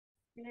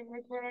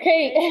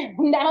Okay,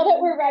 now that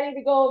we're ready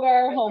to go over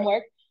our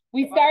homework,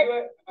 we start.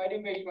 I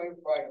do make my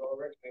pride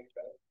over it.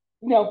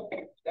 No.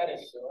 That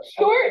is so.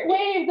 Short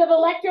waves of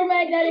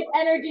electromagnetic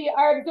energy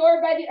are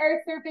absorbed by the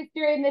Earth's surface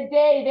during the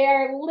day. They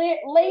are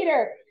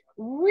later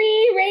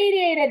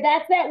re-radiated.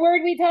 That's that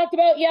word we talked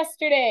about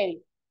yesterday.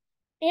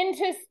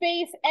 Into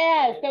space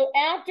as. So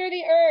after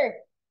the Earth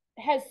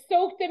has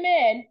soaked them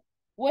in,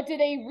 what do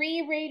they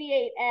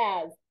re-radiate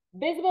as?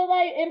 Visible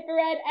light,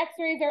 infrared,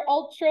 X-rays, or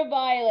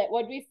ultraviolet.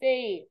 What'd we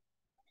say?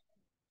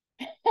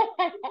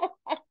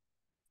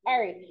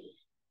 Sorry.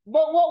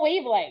 But what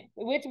wavelength?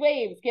 Which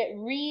waves get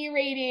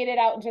re-radiated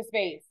out into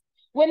space?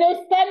 When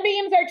those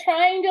sunbeams are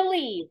trying to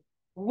leave,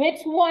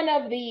 which one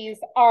of these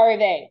are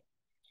they?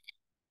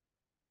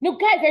 No,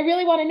 guys, I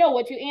really want to know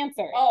what you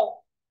answer.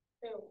 Oh.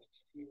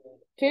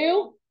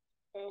 Two?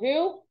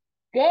 Two?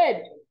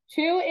 Good.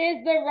 Two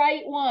is the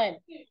right one.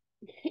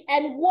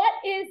 And what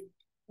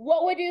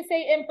would you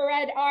say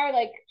infrared are?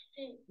 Like,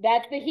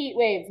 that's the heat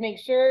waves. Make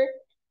sure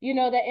you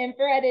know that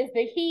infrared is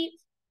the heat.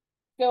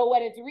 So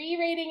when it's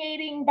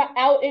re-radiating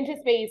out into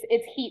space,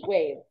 it's heat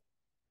wave.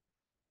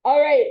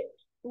 All right.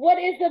 What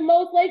is the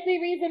most likely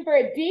reason for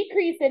a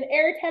decrease in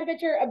air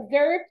temperature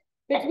observed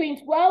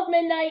between 12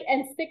 midnight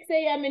and 6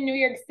 a.m. in New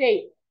York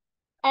State?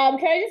 Can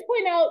I just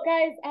point out,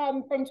 guys,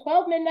 from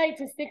 12 midnight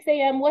to 6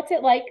 a.m., what's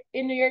it like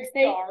in New York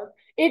State? Dark.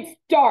 It's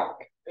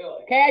dark.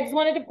 Really? Okay, I just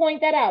wanted to point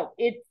that out.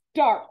 It's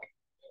dark.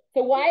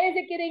 So why is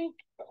it getting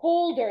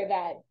colder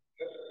then?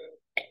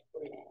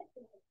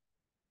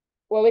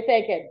 What are we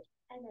thinking?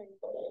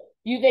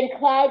 You think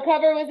cloud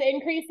cover was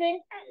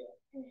increasing?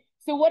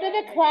 So what do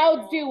the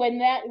clouds do when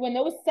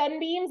those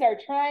sunbeams are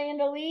trying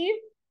to leave?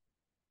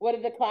 What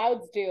do the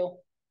clouds do?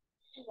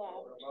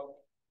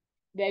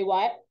 They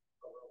what?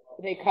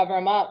 They cover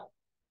them up.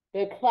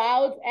 The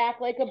clouds act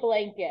like a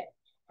blanket.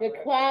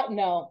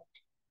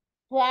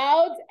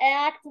 Clouds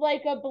act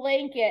like a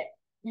blanket,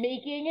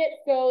 making it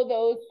so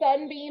those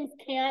sunbeams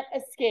can't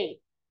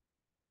escape.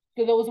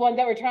 So those ones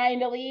that were trying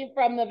to leave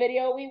from the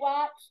video we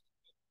watched,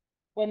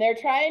 when they're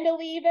trying to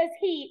leave as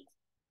heat,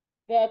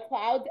 the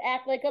clouds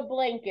act like a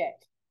blanket.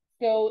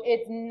 So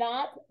it's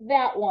not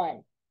that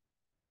one.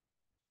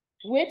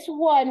 Which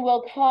one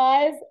will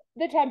cause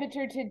the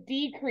temperature to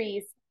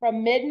decrease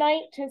from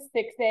midnight to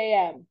 6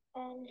 a.m.?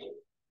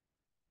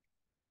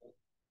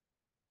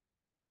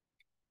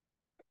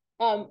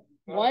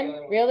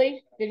 One,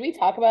 really? Did we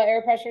talk about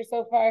air pressure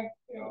so far?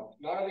 No,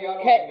 none of the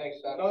other ones make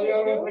sense. None of the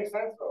other ones make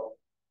sense though.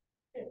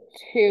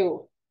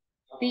 Two.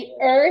 The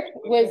Earth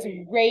was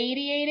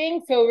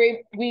radiating, so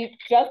we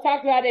just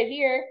talked about it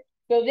here.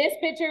 So this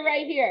picture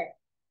right here.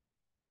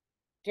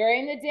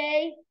 During the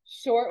day,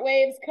 short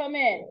waves come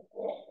in.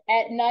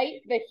 At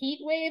night, the heat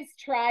waves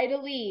try to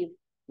leave.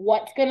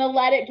 What's going to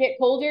let it get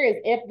colder is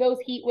if those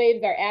heat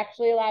waves are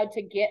actually allowed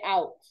to get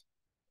out.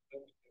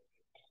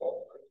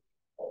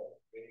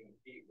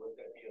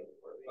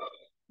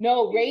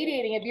 No,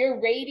 radiating. If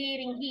you're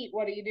radiating heat,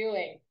 what are you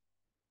doing?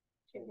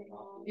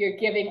 You're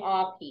giving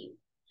off heat.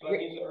 So that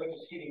means the Earth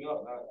is heating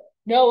up, not...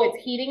 No, it's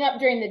heating up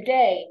during the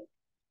day.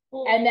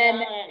 And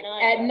then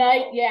at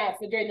night, yeah.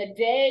 So during the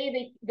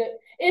day,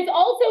 it's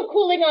also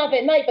cooling off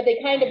at night, but they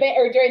kind of,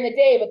 or during the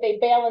day, but they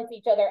balance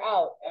each other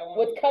out.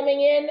 What's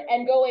coming in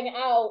and going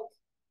out,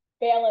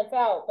 balance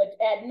out. But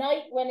at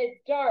night, when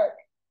it's dark,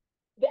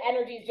 the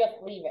energy is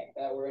just leaving.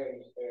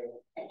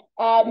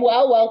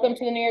 Well, welcome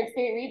to the New York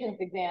State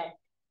Regents exam.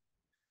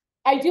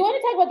 I do want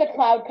to talk about the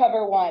cloud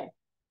cover one.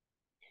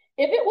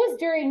 If it was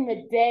during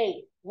the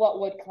day, what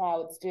would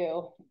clouds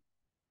do?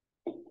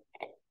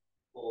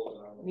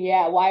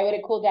 Yeah, why would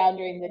it cool down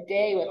during the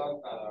day?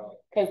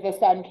 Because the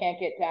sun can't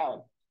get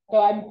down.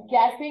 So I'm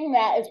guessing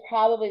that is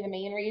probably the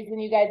main reason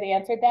you guys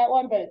answered that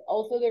one, but it's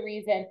also the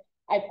reason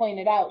I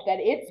pointed out that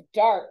it's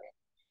dark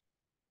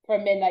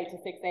from midnight to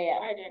 6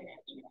 a.m. I didn't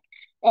answer that.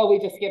 Oh, we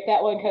just skipped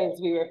that one because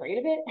we were afraid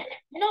of it?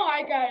 No,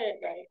 I got it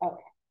right.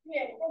 Okay.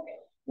 Yeah, okay.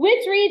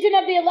 Which region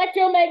of the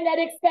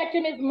electromagnetic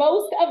spectrum is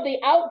most of the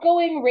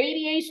outgoing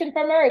radiation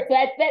from Earth? So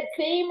that's that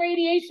same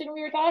radiation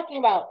we were talking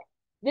about.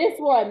 This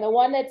one, the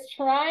one that's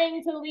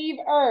trying to leave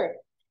Earth.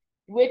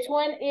 Which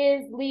one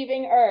is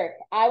leaving Earth?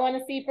 I want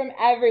to see from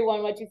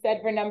everyone what you said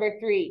for number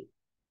 3,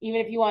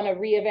 even if you want to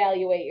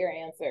reevaluate your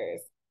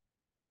answers.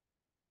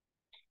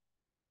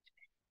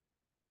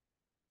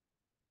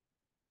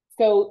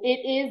 So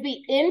it is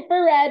the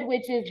infrared,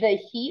 which is the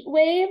heat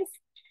waves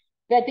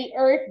that the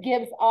Earth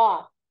gives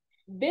off.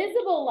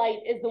 Visible light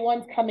is the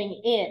ones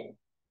coming in.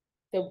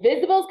 So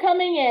visible's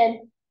coming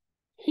in,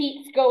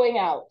 heat's going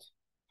out.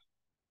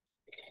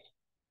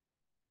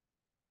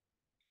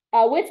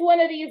 Which one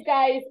of these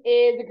guys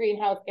is a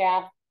greenhouse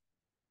gas?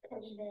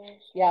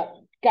 Yep.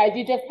 Guys,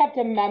 you just have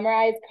to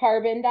memorize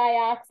carbon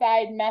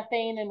dioxide,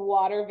 methane, and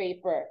water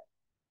vapor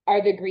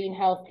are the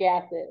greenhouse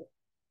gases.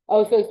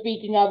 Oh, so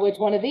speaking of which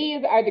one of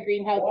these are the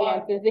greenhouse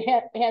gases?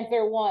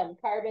 Answer 1,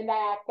 carbon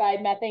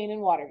dioxide, methane,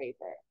 and water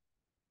vapor.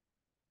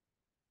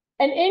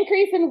 An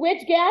increase in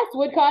which gas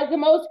would cause the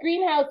most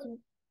greenhouse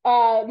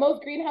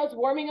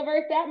warming of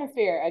Earth's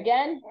atmosphere?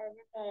 Again,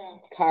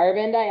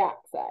 carbon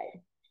dioxide.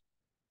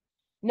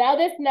 Now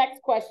this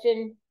next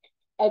question,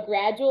 a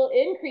gradual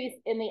increase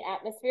in the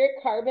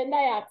atmospheric carbon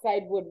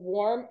dioxide would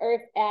warm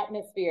Earth's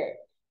atmosphere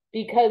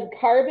because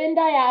carbon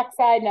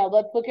dioxide, now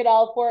let's look at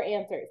all four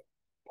answers.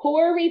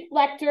 Poor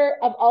reflector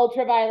of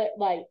ultraviolet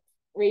light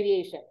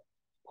radiation,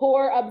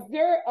 poor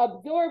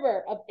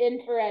absorber of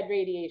infrared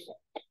radiation,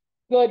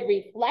 good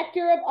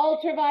reflector of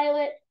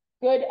ultraviolet,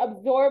 good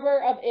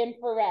absorber of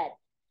infrared.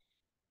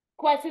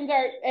 Questions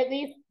are at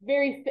least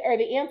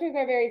the answers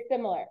are very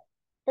similar.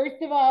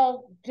 First of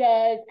all,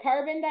 does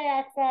carbon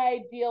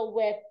dioxide deal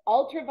with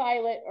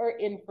ultraviolet or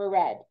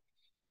infrared?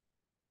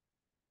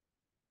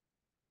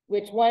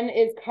 Which one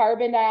is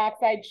carbon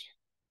dioxide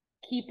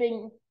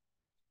keeping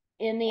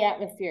in the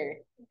atmosphere?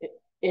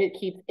 It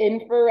keeps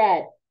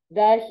infrared,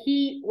 the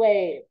heat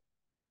wave.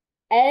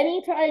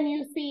 Anytime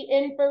you see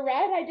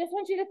infrared, I just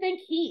want you to think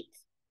heat.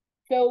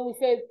 So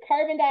is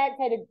carbon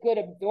dioxide a good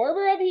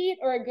absorber of heat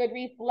or a good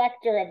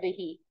reflector of the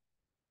heat?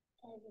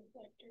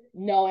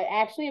 No, it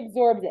actually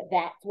absorbs it.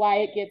 That's why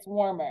it gets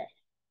warmer.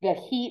 The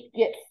heat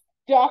gets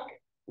stuck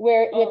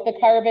with the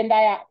carbon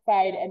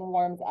dioxide and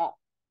warms up.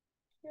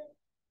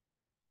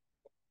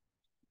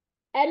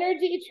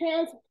 Energy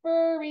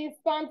transfer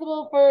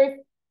responsible for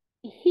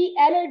heat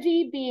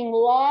energy being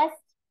lost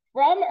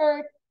from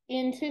Earth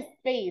into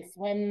space.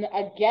 When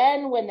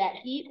that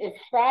heat is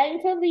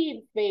trying to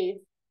leave space,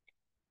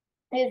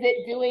 is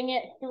it doing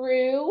it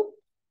through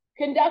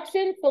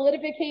conduction,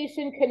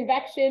 solidification,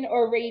 convection,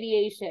 or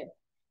radiation?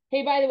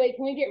 Hey, by the way,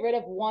 can we get rid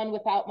of one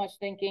without much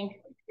thinking?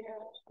 Yeah.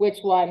 Which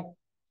one?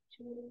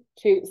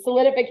 Two.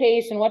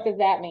 Solidification, what does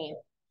that mean?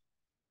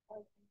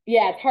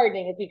 Yeah, it's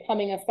hardening. It's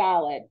becoming a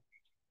solid.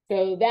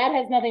 So that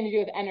has nothing to do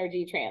with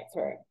energy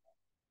transfer.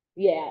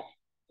 Yeah,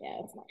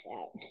 it's not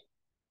that.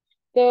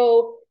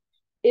 So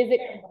is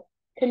it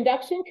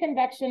conduction,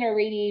 convection, or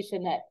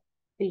radiation that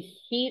the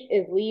heat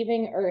is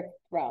leaving Earth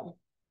from?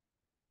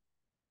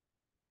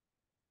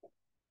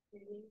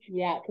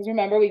 Yeah, because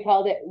remember we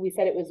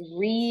said it was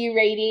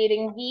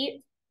re-radiating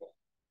heat.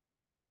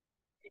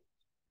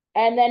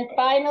 And then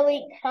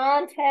finally,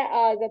 contact,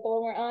 is that the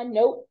one we're on?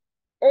 Nope.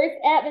 Earth's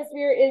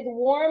atmosphere is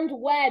warmed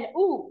when?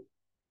 Ooh,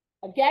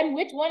 again,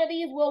 which one of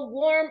these will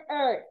warm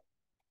Earth?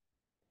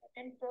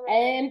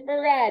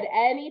 Infrared.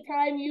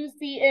 Anytime you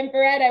see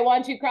infrared, I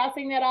want you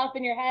crossing that off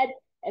in your head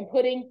and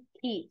putting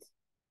heat.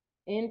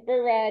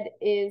 Infrared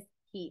is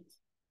heat.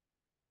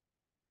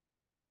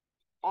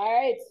 All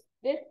right,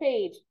 this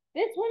page.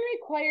 This one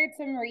required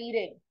some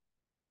reading.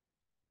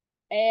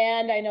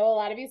 And I know a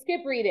lot of you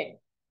skip reading.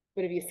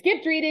 But if you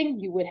skipped reading,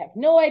 you would have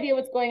no idea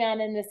what's going on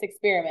in this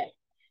experiment.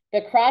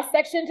 The cross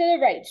section to the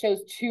right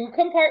shows two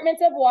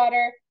compartments of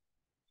water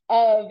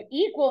of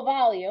equal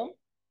volume,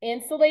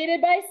 insulated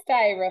by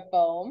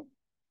styrofoam,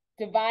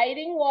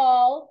 dividing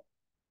wall,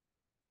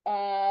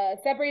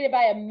 separated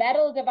by a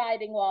metal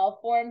dividing wall,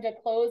 formed a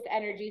closed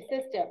energy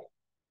system.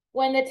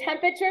 When the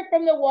temperature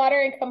from the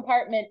water in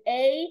compartment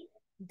A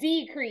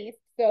decreased,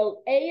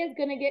 so A is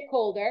going to get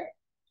colder,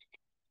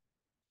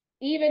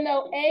 even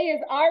though A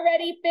is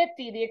already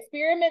 50, the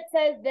experiment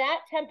says that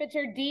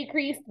temperature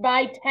decreased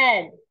by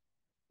 10.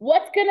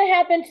 What's going to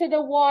happen to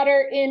the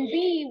water in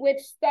B, which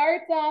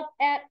starts off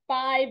at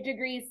 5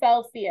 degrees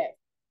Celsius?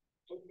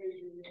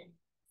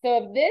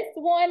 So if this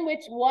one,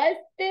 which was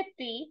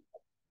 50,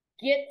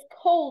 gets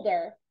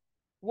colder,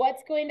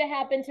 what's going to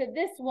happen to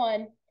this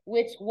one,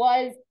 which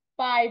was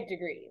 5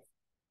 degrees?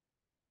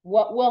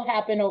 What will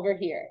happen over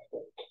here?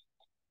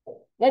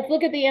 Let's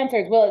look at the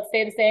answers. Will it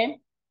stay the same?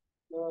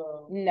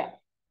 No.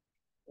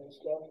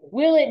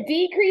 Will it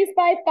decrease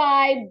by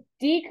 5,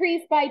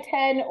 decrease by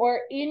 10,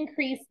 or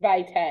increase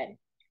by 10?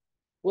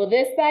 Will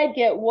this side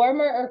get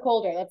warmer or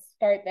colder? Let's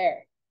start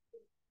there.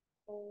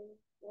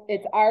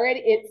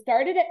 It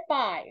started at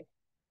 5.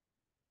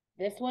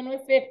 This one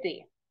was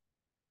 50.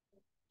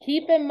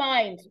 Keep in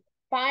mind,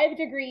 5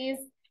 degrees,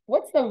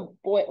 what's the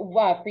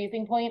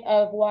freezing point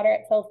of water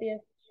at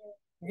Celsius?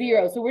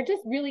 0. So we're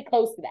just really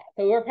close to that.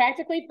 So we're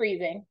practically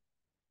freezing.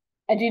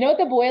 And do you know what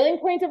the boiling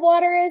point of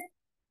water is?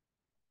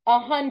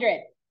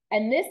 100.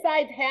 And this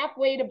side's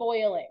halfway to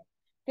boiling.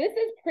 This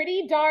is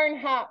pretty darn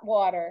hot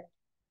water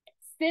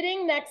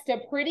sitting next to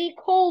pretty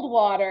cold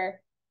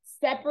water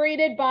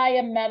separated by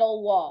a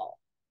metal wall.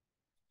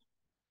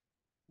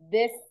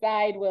 This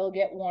side will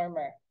get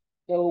warmer.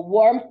 The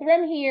warmth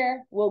from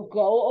here will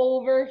go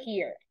over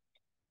here.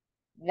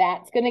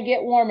 That's going to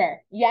get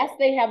warmer. Yes,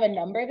 they have a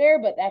number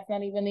there, but that's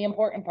not even the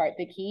important part.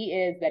 The key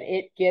is that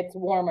it gets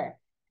warmer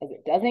because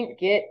it doesn't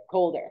get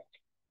colder.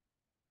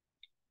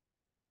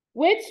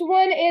 Which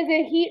one is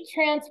a heat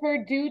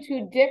transfer due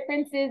to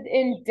differences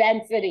in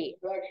density?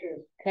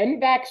 Convection.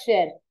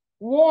 Convection.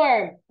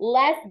 Warm,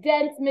 less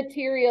dense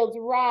materials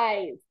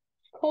rise.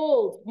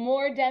 Cold,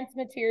 more dense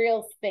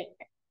materials sink.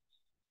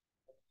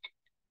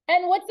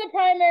 And what's the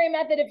primary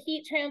method of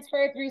heat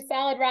transfer through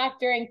solid rock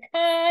during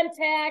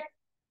contact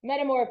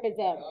metamorphism?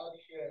 Oh,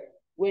 shit.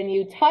 When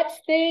you touch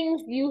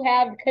things, you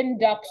have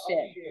conduction.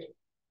 Oh, shit.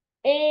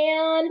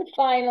 And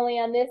finally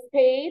on this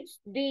page,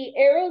 the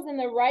arrows in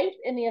the right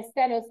in the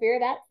asthenosphere,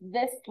 that's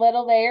this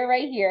little layer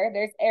right here.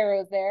 There's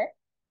arrows there.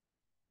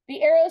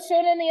 The arrows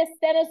shown in the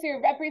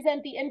asthenosphere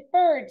represent the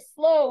inferred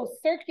slow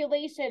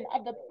circulation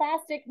of the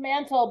plastic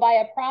mantle by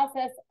a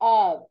process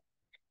of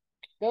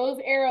those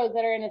arrows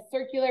that are in a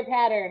circular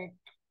pattern.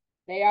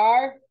 They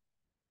are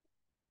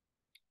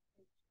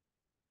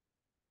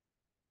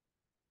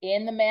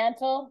in the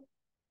mantle.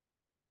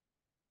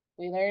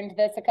 We learned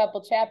this a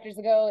couple chapters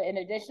ago. In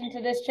addition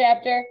to this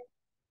chapter,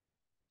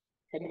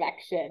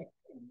 convection.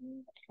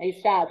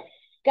 Nice job.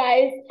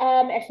 Guys,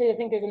 actually, I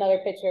think there's another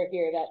picture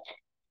here that,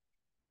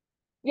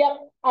 yep,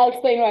 I'll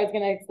explain what I was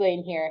going to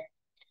explain here.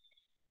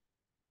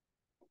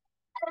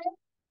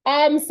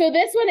 So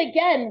this one,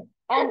 again,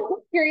 I'm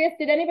curious,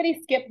 did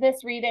anybody skip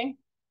this reading?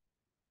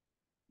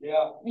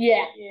 Yeah.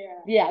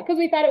 Yeah, because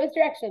we thought it was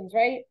directions,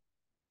 right?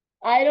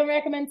 I don't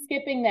recommend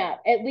skipping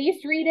that. At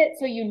least read it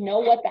so you know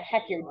what the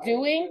heck you're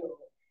doing.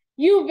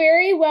 You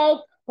very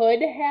well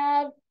could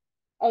have,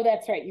 oh,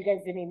 that's right, you guys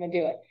didn't even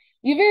do it.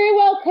 You very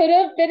well could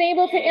have been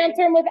able to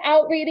answer them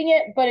without reading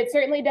it, but it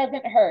certainly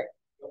doesn't hurt.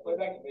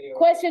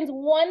 Questions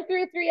 1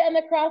 through 3 on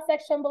the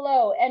cross-section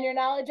below and your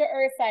knowledge of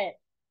earth science.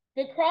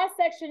 The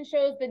cross-section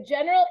shows the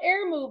general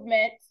air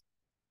movement,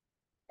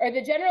 or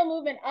the general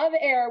movement of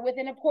air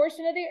within a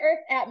portion of the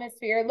Earth's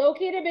atmosphere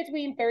located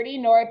between 30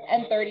 north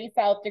and 30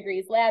 south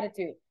degrees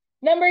latitude.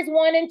 Numbers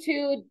 1 and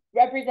 2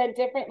 represent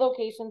different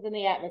locations in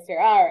the atmosphere.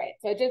 All right,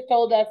 so it just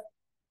told us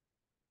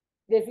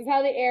this is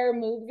how the air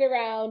moves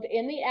around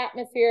in the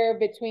atmosphere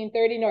between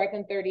 30 north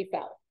and 30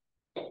 south.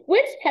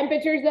 Which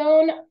temperature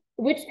zone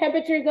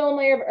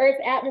layer of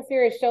Earth's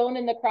atmosphere is shown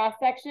in the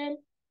cross-section?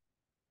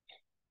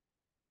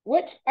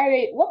 What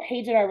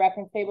page in our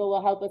reference table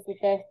will help us with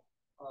this?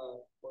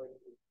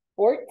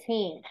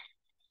 14.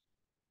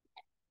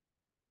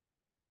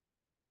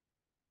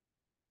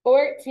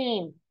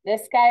 14.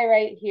 This guy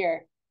right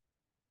here.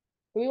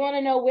 We want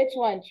to know which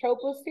one.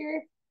 Troposphere?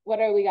 What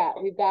do we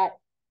got? We've got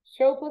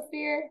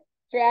troposphere,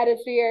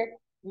 stratosphere,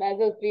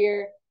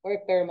 mesosphere, or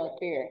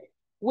thermosphere.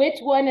 Which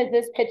one is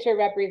this picture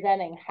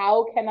representing?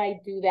 How can I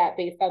do that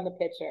based on the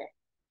picture?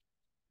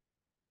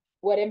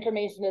 What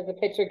information does the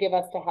picture give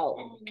us to help?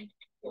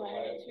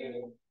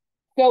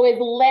 So is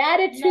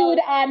latitude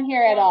on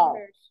here at all?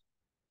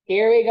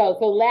 Here we go.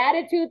 So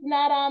latitude's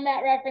not on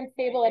that reference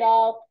table at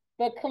all,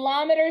 but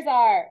kilometers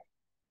are.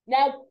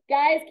 Now,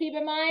 guys, keep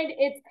in mind,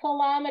 it's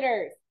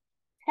kilometers.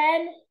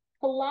 10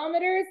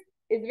 kilometers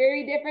is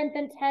very different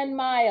than 10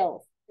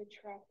 miles.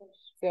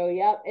 So,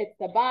 yep, it's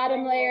the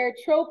bottom layer.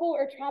 Tropo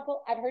or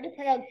tropo, I've heard it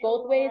pronounced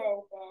both ways.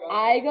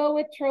 I go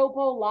with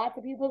tropo. Lots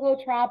of people go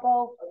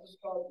tropo.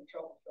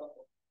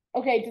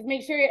 Okay, just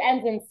make sure it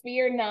ends in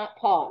sphere, not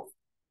pause.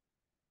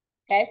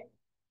 Okay?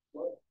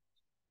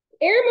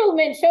 Air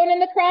movement shown in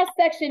the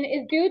cross-section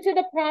is due to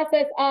the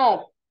process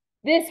of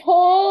this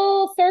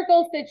whole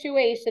circle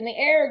situation, the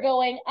air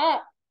going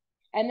up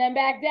and then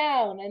back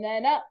down and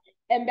then up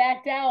and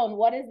back down.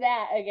 What is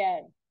that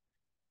again?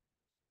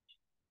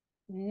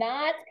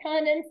 Not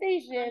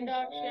condensation.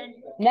 Conduction.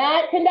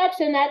 Not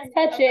conduction, that's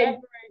touching.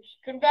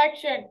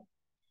 Convection.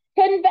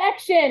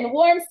 Convection.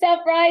 Warm stuff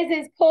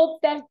rises, cold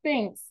stuff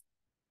sinks.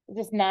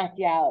 Just knock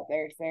you out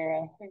there,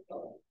 Sarah.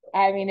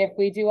 I mean, if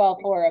we do all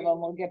 4 of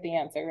them, we'll get the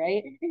answer,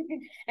 right?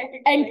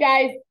 And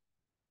guys,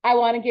 I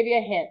want to give you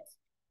a hint.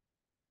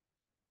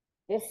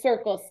 This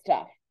circle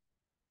stuff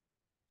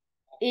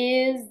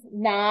is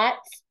not,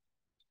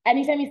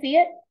 anytime you see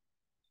it,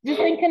 just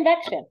think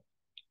convection.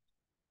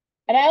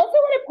 And I also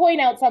want to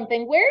point out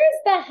something. Where is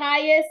the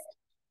highest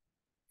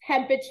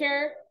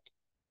temperature?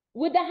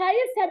 Would the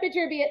highest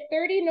temperature be at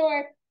 30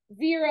 north,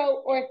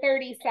 0, or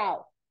 30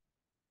 south?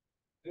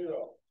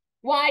 0.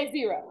 Why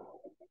 0?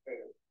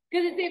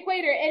 Because it's the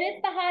equator and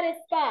it's the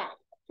hottest spot.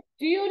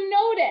 Do you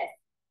notice?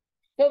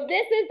 So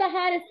this is the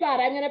hottest spot.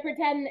 I'm going to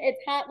pretend it's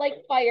hot like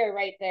fire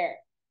right there.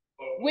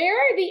 Where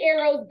are the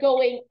arrows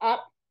going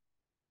up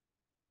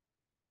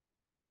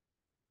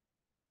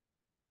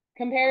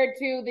compared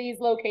to these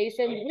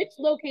locations? Which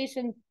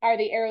locations are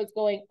the arrows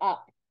going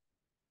up?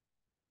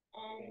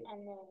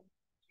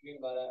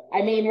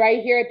 I mean,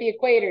 right here at the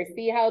equator.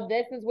 See how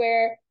this is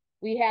where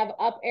we have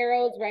up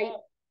arrows right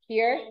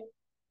here?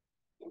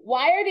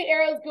 Why are the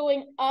arrows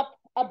going up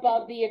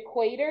above the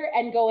equator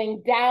and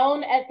going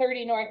down at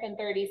 30 north and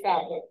 30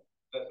 south?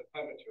 That's the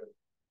temperature.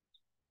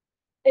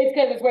 It's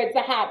because it's where it's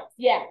the hottest.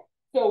 Yeah.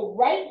 So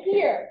right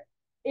here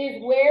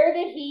is where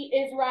the heat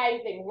is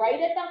rising, right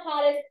at the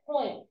hottest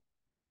point.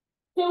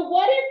 So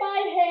what if I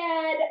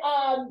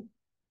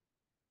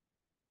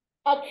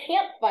had a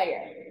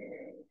campfire?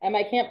 And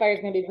my campfire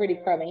is going to be pretty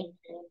crummy.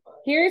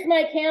 Here's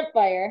my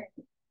campfire.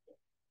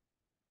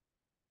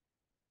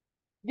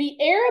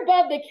 The air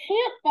above the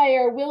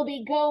campfire will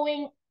be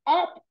going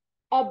up.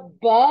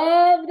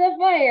 Above the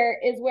fire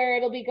is where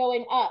it'll be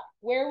going up.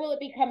 Where will it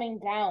be coming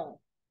down?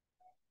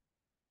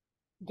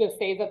 Just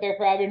stays up there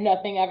forever,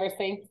 nothing ever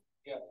sinks.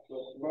 Yeah,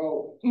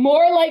 smoke.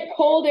 More like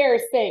cold air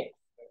sinks.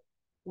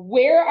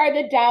 Where are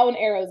the down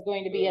arrows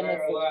going to be in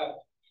this?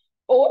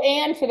 Oh,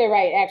 and to the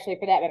right, actually,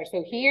 for that matter.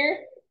 So here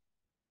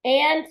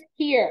and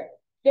here.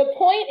 The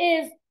point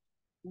is,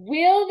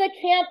 will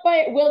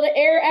the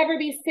air ever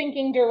be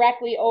sinking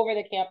directly over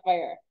the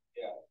campfire?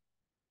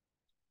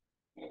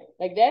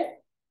 Like this?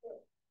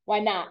 Why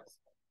not?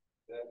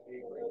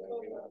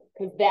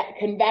 Because that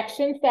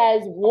convection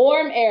says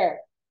warm air.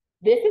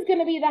 This is going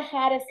to be the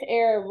hottest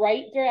air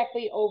right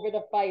directly over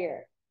the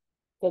fire.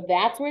 So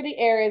that's where the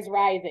air is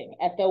rising,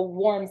 at the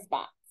warm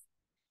spots.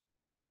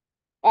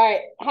 All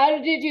right, how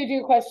did you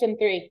do question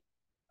 3?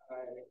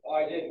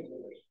 I didn't.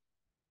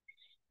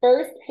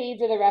 First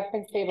page of the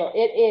reference table.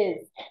 It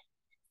is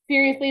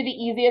seriously the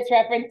easiest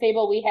reference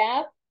table we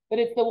have, but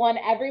it's the one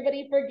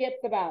everybody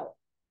forgets about.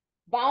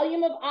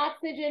 Volume of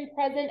oxygen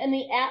present in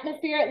the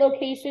atmosphere at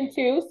location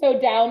 2, so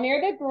down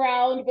near the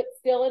ground, but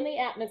still in the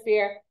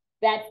atmosphere,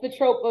 that's the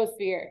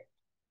troposphere.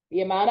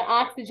 The amount of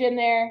oxygen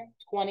there,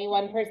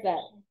 21%.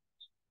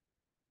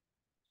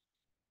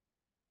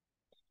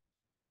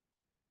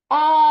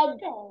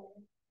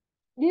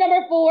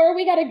 Number 4,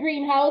 we got a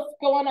greenhouse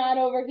going on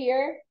over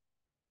here.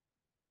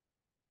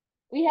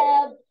 We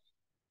have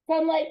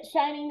sunlight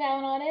shining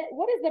down on it.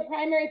 What is the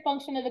primary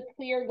function of the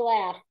clear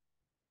glass?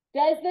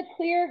 Does the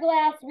clear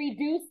glass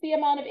reduce the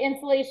amount of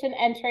insulation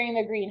entering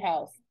the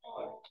greenhouse?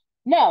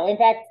 No, in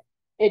fact,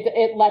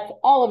 it lets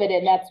all of it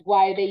in. That's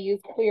why they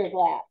use clear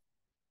glass.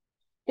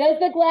 Does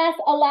the glass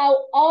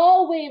allow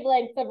all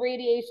wavelengths of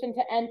radiation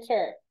to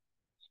enter?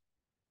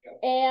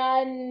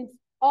 And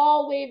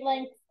all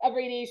wavelengths of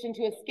radiation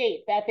to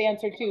escape? That's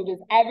answer 2. Does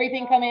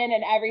everything come in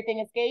and everything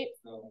escape?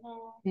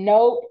 No.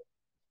 Nope.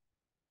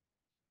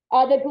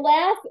 The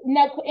glass,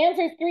 now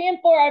answers 3 and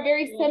 4 are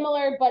very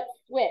similar but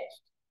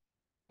switched.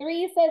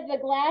 3 says the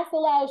glass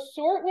allows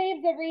short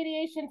waves of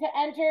radiation to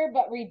enter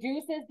but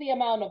reduces the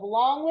amount of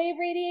long wave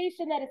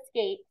radiation that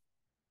escapes.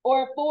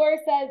 Or 4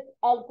 says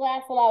a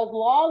glass allows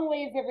long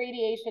waves of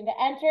radiation to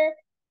enter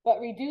but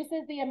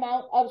reduces the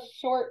amount of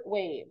short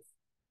waves.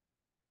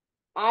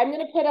 I'm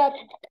going to put up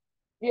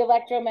the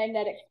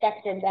electromagnetic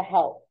spectrum to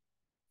help.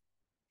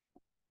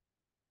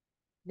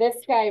 This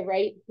guy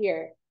right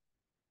here.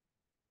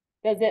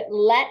 Does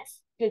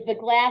the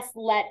glass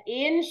let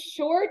in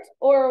short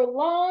or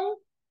long?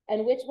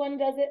 And which one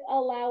does it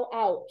allow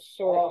out,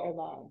 short or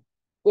long?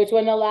 Which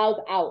one allows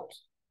out?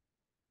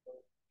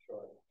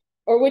 Short.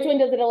 Or which one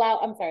does it allow?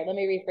 I'm sorry, let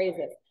me rephrase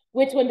this.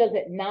 Which one does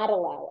it not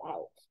allow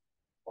out?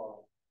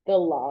 Long. The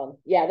long.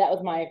 Yeah, that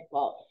was my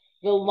fault.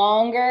 The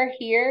longer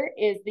here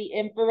is the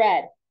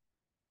infrared.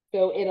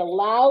 So it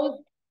allows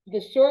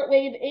the short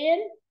wave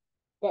in,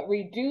 but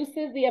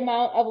reduces the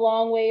amount of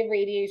long wave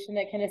radiation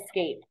that can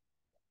escape.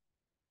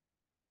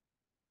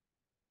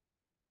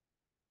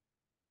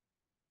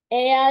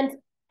 And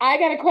I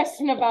got a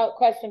question about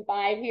question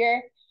 5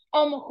 here.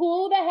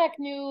 Who the heck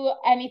knew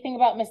anything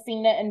about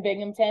Massena and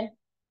Binghamton?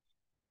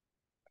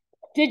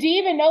 Did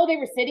you even know they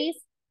were cities?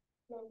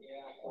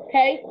 Yeah.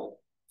 Okay.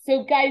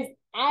 So guys,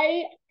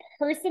 I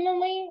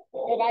personally,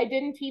 if I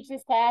didn't teach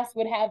this class,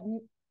 would have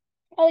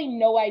probably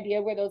no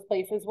idea where those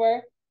places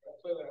were.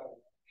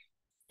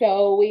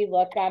 So we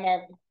look on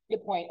the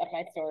point of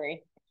my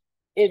story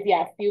is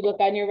yes, you look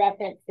on your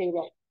reference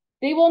table.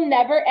 They will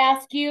never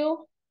ask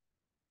you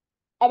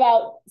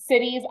about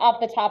cities off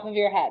the top of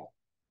your head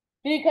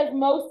because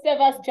most of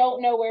us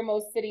don't know where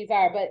most cities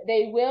are, but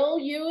they will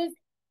use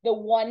the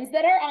ones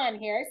that are on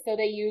here. So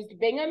they used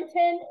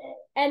Binghamton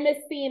and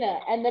Massena.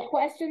 And the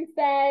question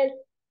says,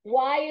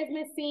 why is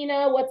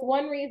Massena? What's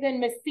one reason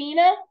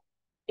Massena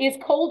is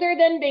colder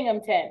than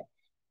Binghamton?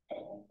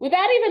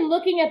 Without even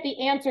looking at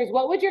the answers,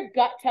 what would your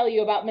gut tell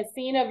you about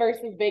Massena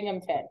versus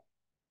Binghamton?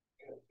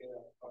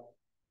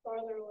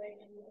 Farther away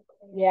from the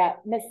equator. Yeah,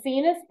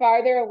 Massena's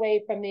farther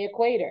away from the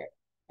equator.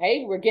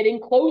 Okay, we're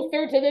getting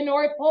closer to the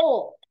North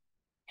Pole.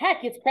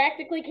 Heck, it's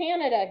practically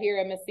Canada here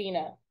in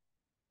Massena.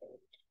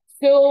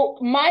 So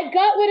my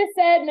gut would have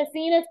said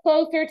Massena's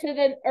closer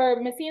to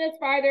Massena's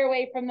farther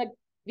away from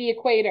the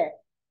equator.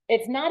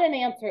 It's not an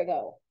answer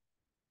though.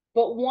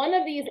 But one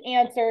of these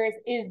answers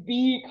is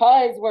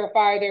because we're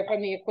farther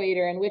from the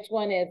equator. And which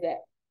one is it?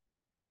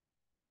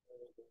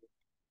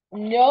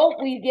 Nope,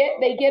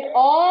 they get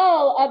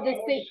all of the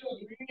same.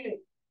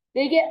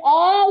 They get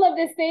all of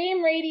the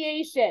same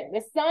radiation.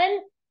 The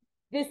sun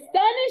is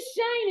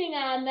shining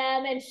on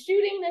them and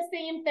shooting the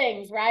same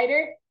things,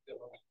 Ryder.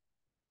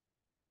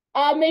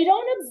 They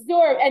don't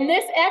absorb, and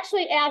this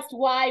actually asked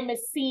why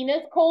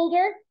Massena's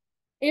colder.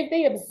 If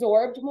they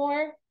absorbed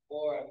more,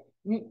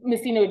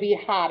 Massena would be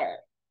hotter.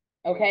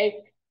 Okay,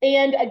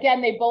 and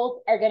again, they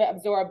both are going to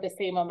absorb the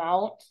same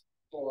amount.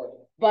 4.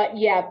 But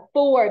yeah,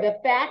 4. The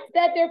fact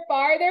that they're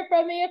farther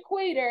from the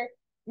equator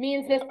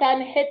means the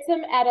sun hits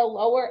them at a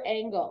lower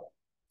angle.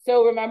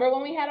 So remember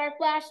when we had our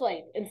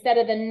flashlight, instead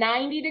of the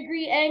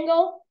 90-degree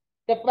angle,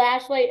 the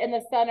flashlight and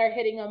the sun are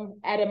hitting them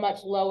at a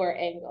much lower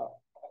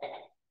angle.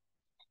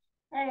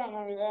 I don't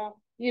remember that.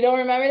 You don't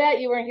remember that?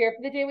 You weren't here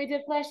for the day we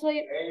did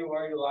flashlight? Hey, you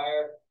are, you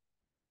liar.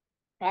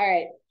 All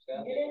right.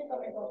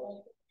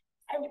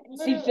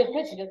 I She just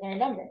said she doesn't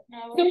remember.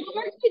 No, So what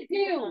we're going to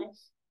do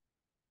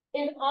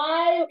is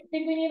I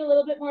think we need a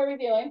little bit more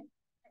reviewing.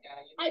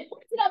 I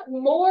printed up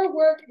more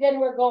work than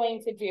we're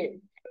going to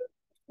do.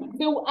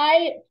 So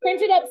I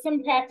printed up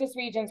some practice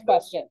regions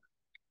questions.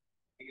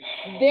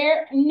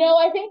 No,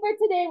 I think for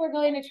today we're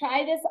going to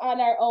try this on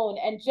our own.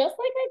 And just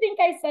like I think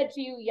I said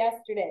to you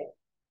yesterday,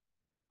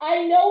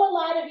 I know a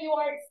lot of you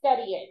aren't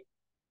studying.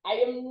 I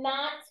am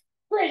not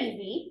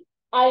crazy.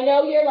 I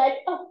know you're like,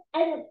 oh, I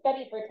don't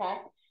study for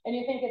tests. And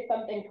you think it's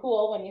something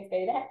cool when you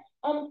say that.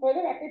 For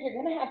the record, you're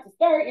gonna have to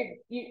start.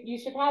 You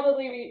should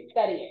probably be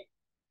studying.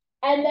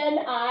 And then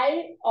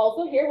I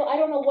also hear, well, I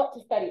don't know what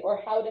to study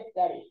or how to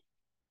study.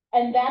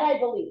 And that I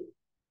believe.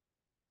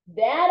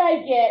 That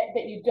I get,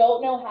 that you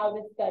don't know how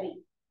to study.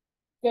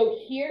 So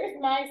here's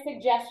my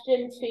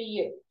suggestion to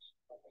you.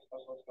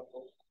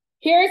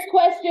 Here's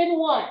question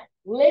 1.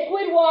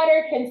 Liquid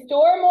water can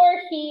store more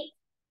heat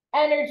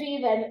energy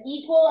than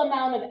equal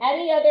amount of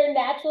any other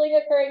naturally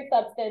occurring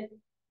substance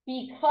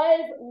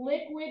because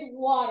liquid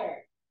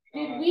water.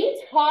 Did we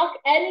talk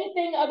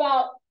anything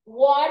about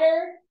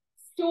water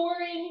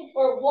storing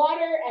or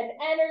water and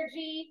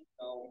energy?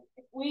 No.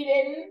 We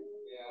didn't.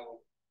 Yeah.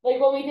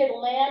 Like when we did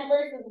land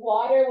versus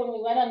water, when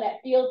we went on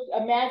that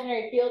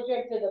imaginary field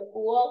trip to the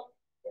pool.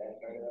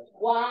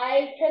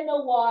 Why can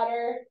the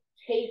water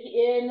take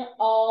in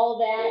all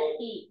that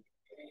heat?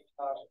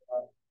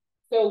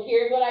 So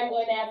here's what I'm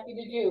going to ask you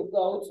to do.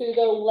 Go to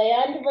the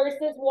land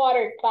versus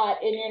water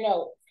spot in your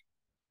notes.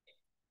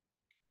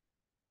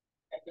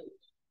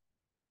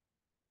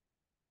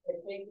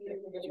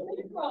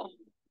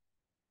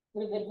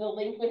 There's a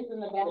delinquents in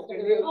the back of the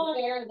room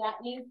there.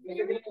 That means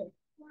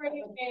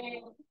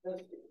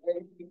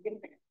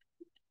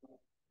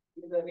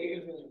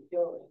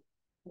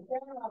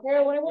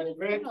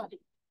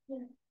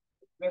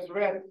Miss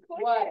Red,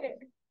 what?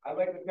 I'd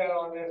like to bet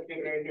on this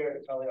kid right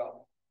here, tell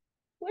y'all.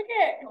 Look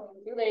at.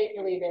 Too late,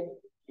 deleted.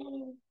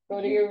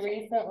 Go to your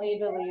recently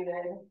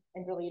deleted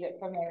and delete it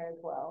from there as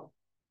well.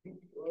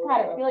 God,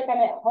 I feel like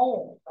I'm at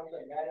home.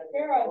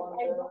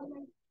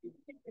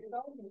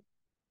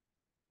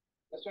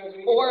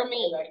 Or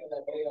me.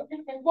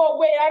 Well,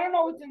 wait, I don't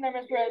know what's in there,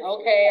 Miss Red.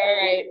 Okay, all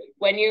right.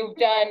 When you've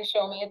done,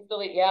 show me it's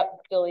delete. Yep,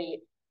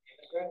 delete.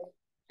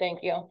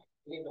 Thank you.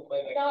 No,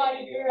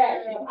 you're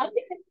right.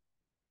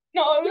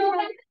 No, it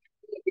was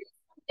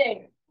So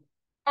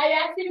I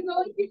asked you to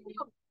go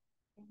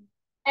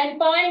and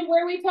find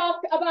where we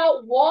talked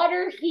about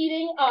water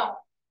heating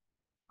up.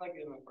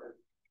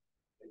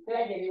 Did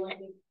I give you one?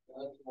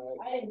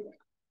 I didn't.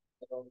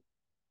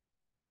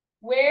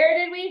 Where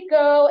did we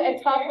go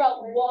and talk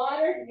about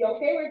water?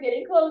 Okay, we're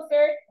getting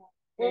closer.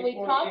 When we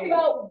talked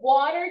about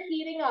water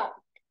heating up.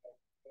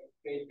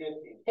 Page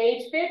 15.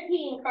 Page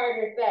 15,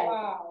 Carter says.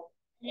 Wow.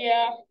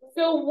 Yeah.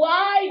 So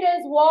why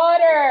is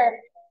water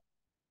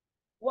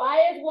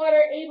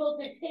able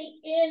to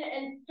take in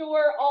and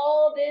store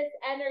all this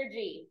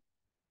energy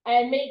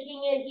and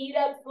making it heat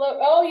up slow?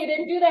 Oh, you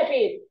didn't do that,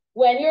 babe.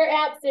 When you're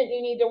absent,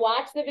 you need to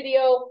watch the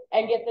video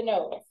and get the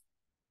notes.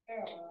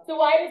 So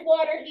why does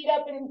water heat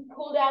up and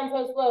cool down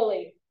so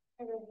slowly?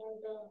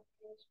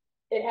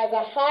 It has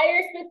a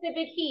higher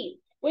specific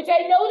heat, which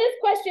I know this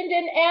question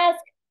didn't ask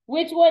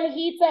which one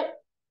heats up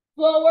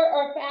slower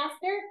or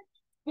faster,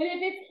 but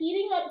if it's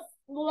heating up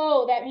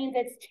slow, that means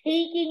it's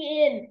taking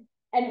in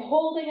and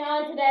holding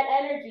on to that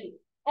energy.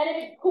 And if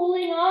it's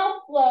cooling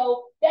off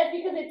slow, that's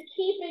because it's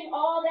keeping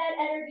all that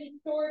energy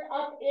stored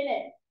up in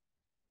it.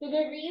 So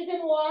the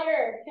reason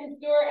water can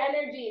store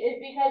energy is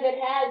because it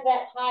has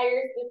that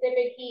higher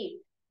specific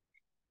heat.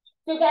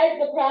 So guys,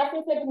 the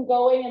process of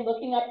going and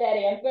looking up that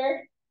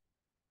answer,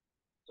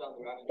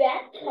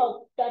 that's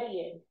called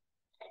studying.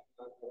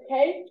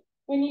 Okay?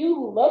 When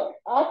you look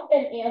up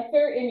an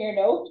answer in your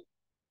notes,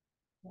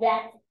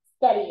 that's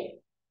studying.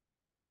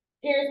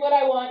 Here's what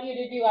I want you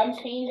to do. I'm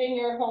changing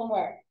your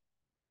homework.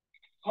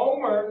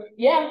 Homework?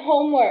 Yeah,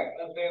 homework.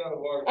 I'm saying on the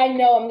board. I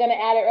know, I'm going to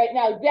add it right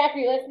now.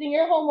 Zachary, listening,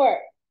 your homework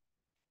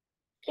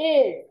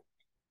is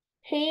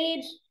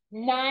page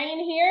 9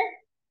 here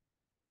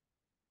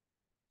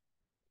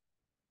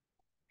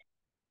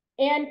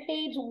and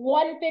page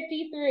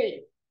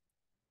 153.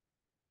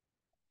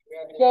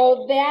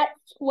 So that's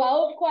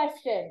 12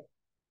 questions.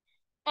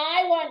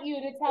 I want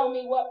you to tell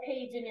me what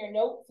page in your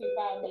notes you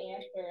found the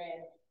answer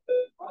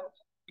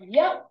in.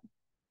 Yep.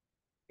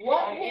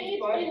 What page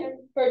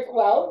for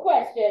 12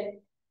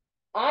 questions?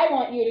 I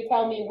want you to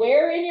tell me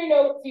where in your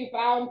notes you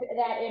found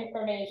that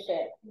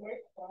information.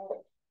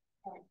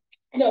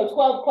 No,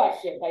 12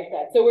 questions, I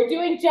said. So we're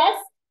doing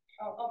just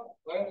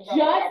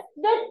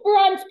the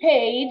front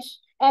page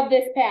of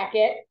this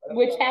packet,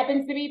 which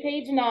happens to be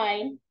page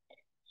 9.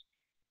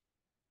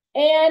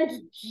 And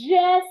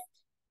just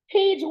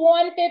page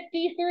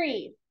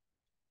 153.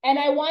 And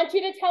I want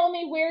you to tell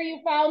me where you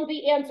found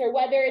the answer,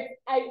 whether it's,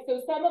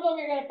 so some of them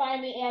you're going to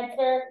find the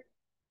answer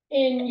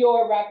in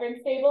your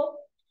reference table.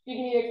 You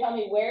can either tell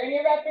me where in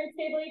your reference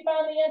table you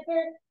found the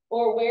answer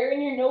or where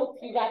in your notes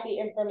you got the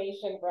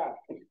information from.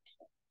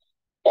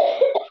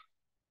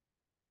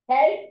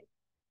 Okay?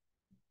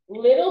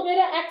 Little bit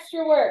of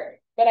extra work,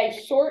 but I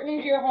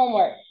shortened your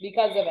homework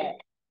because of it.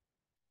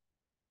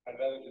 I'd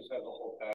rather just have the whole pack.